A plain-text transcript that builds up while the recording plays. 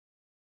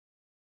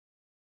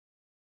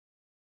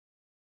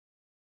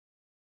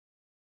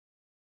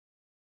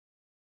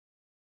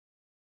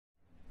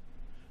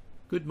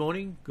Good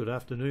morning, good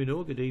afternoon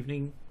or good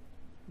evening,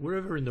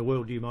 wherever in the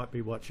world you might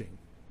be watching.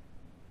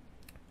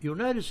 You'll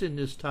notice in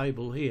this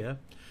table here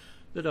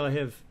that I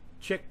have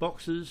check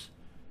boxes,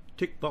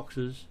 tick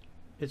boxes,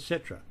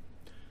 etc.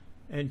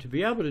 And to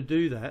be able to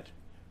do that,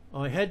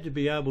 I had to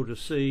be able to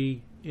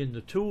see in the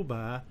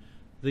toolbar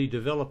the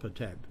Developer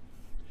tab.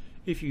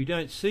 If you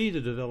don't see the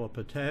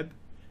Developer tab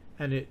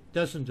and it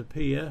doesn't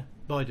appear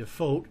by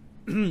default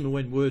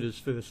when Word is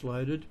first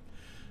loaded,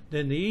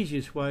 then the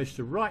easiest way is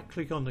to right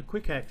click on the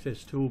Quick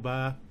Access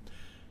toolbar,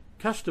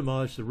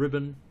 customize the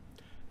ribbon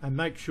and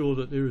make sure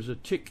that there is a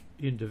tick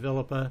in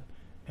Developer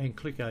and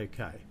click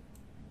OK.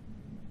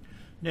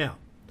 Now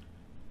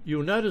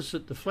you'll notice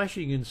that the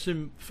flashing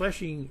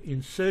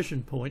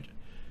insertion point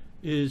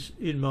is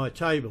in my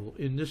table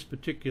in this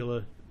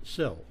particular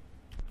cell.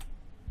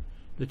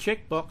 The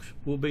checkbox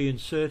will be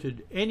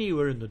inserted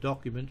anywhere in the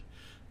document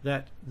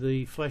that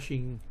the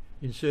flashing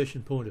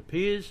insertion point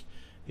appears.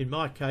 In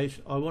my case,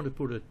 I want to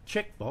put a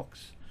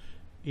checkbox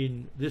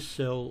in this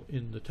cell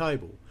in the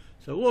table.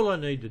 So all I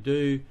need to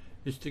do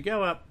is to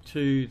go up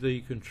to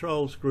the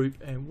controls group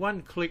and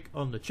one click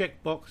on the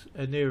checkbox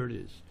and there it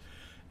is.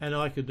 And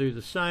I could do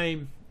the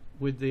same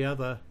with the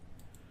other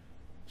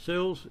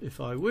cells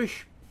if I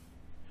wish.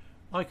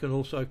 I can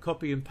also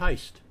copy and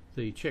paste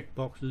the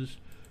checkboxes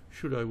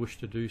should I wish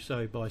to do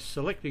so by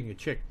selecting a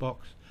checkbox,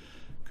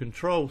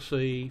 Control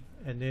C,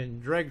 and then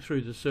drag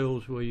through the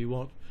cells where you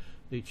want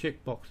the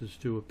checkboxes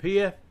to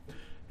appear,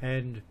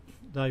 and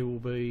they will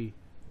be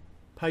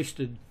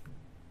pasted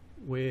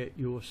where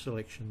your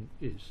selection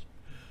is.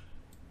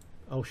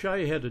 I'll show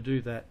you how to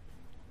do that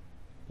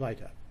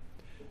later.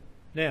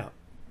 Now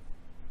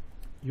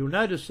you'll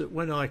notice that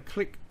when I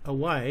click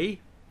away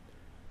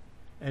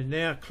and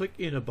now click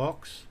in a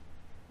box,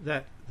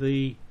 that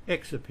the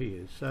X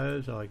appears. So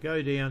as I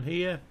go down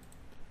here,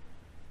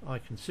 I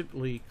can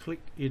simply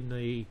click in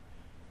the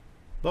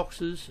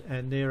boxes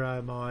and there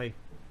are my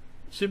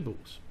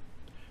symbols.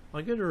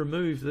 I'm going to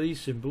remove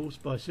these symbols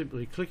by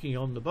simply clicking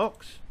on the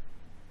box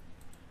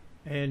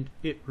and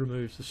it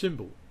removes the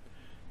symbol.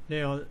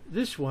 Now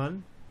this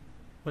one,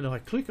 when I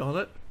click on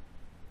it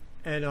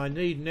and I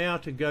need now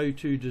to go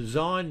to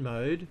design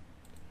mode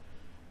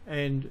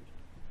and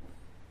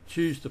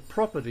choose the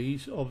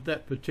properties of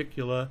that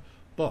particular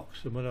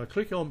box, and when I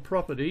click on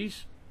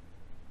properties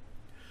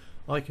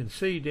I can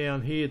see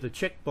down here the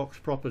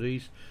checkbox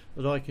properties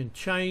that I can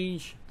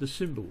change the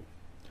symbol.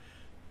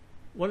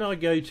 When I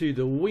go to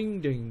the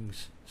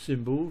wingdings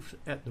symbols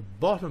at the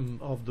bottom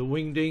of the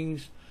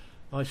wingdings,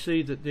 I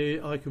see that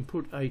there I can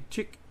put a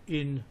tick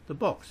in the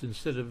box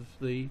instead of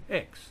the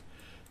X.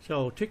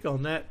 So I'll tick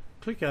on that,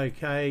 click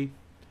OK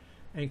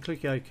and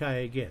click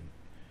OK again.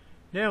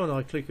 Now when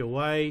I click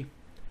away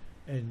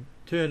and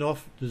turn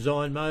off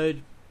design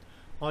mode,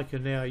 I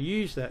can now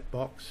use that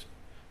box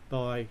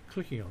by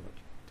clicking on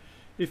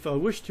it. If I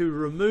wish to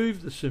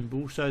remove the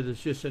symbol so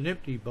there's just an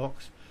empty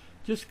box,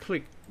 just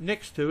click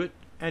next to it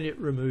and it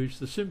removes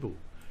the symbol.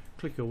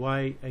 Click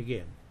away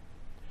again.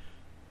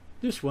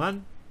 This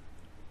one,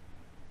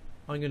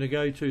 I'm going to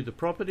go to the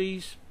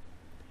properties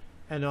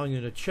and I'm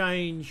going to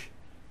change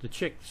the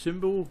checked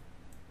symbol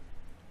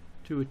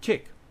to a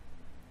tick.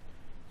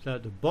 So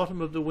at the bottom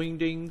of the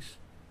wingdings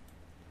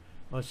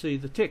I see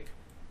the tick.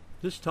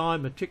 This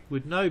time a tick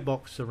with no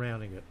box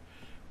surrounding it.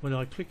 When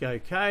I click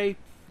OK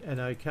and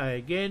OK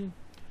again,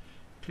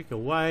 click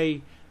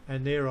away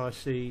and there I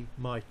see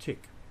my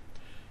tick.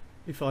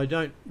 If I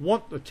don't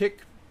want the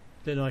tick,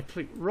 then I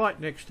click right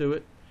next to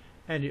it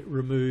and it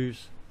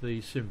removes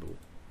the symbol.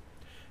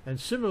 And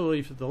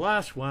similarly for the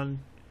last one,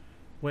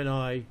 when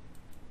I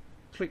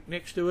click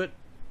next to it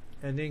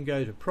and then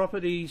go to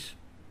properties,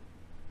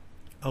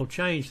 I'll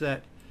change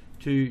that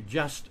to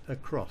just a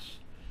cross.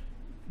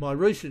 My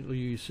recently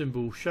used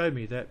symbols show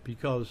me that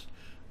because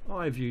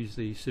I've used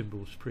these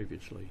symbols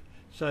previously.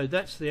 So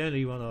that's the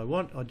only one I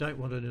want. I don't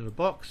want it in a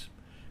box.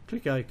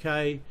 Click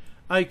OK,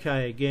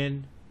 OK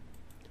again,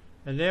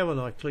 and now when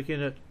I click in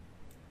it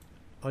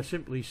I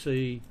simply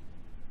see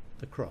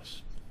the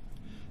cross.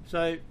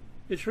 So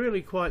it's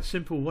really quite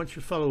simple once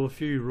you follow a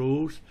few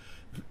rules.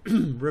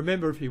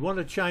 Remember, if you want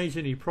to change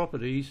any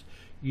properties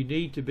you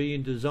need to be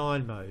in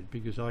design mode,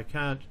 because I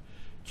can't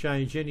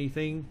change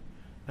anything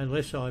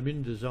unless I'm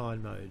in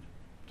design mode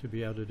to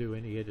be able to do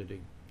any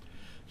editing.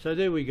 So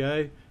there we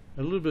go.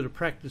 A little bit of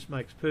practice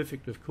makes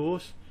perfect, of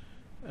course.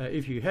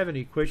 If you have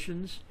any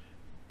questions,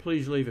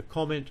 please leave a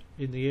comment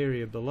in the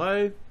area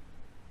below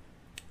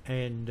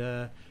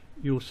and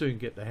you'll soon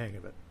get the hang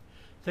of it.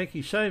 Thank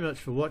you so much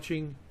for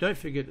watching. Don't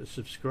forget to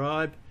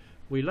subscribe.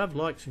 We love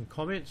likes and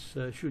comments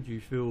should you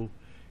feel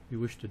you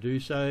wish to do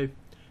so,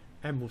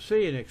 and we'll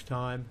see you next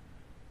time.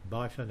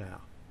 Bye for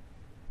now.